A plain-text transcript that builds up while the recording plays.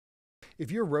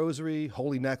If your rosary,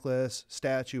 holy necklace,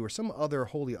 statue, or some other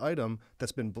holy item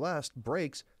that's been blessed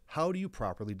breaks, how do you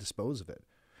properly dispose of it?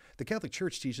 The Catholic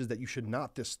Church teaches that you should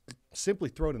not just simply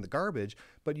throw it in the garbage,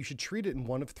 but you should treat it in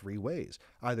one of three ways,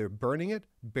 either burning it,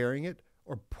 burying it,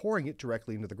 or pouring it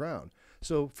directly into the ground.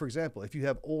 So, for example, if you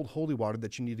have old holy water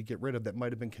that you need to get rid of that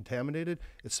might have been contaminated,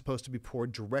 it's supposed to be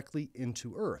poured directly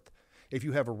into earth. If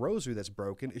you have a rosary that's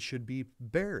broken, it should be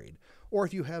buried. Or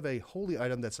if you have a holy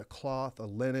item that's a cloth, a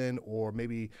linen, or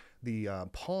maybe the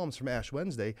palms from Ash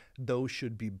Wednesday, those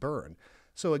should be burned.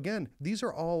 So again, these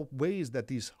are all ways that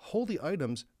these holy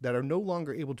items that are no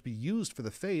longer able to be used for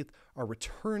the faith are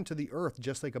returned to the earth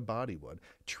just like a body would,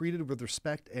 treated with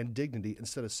respect and dignity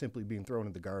instead of simply being thrown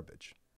in the garbage.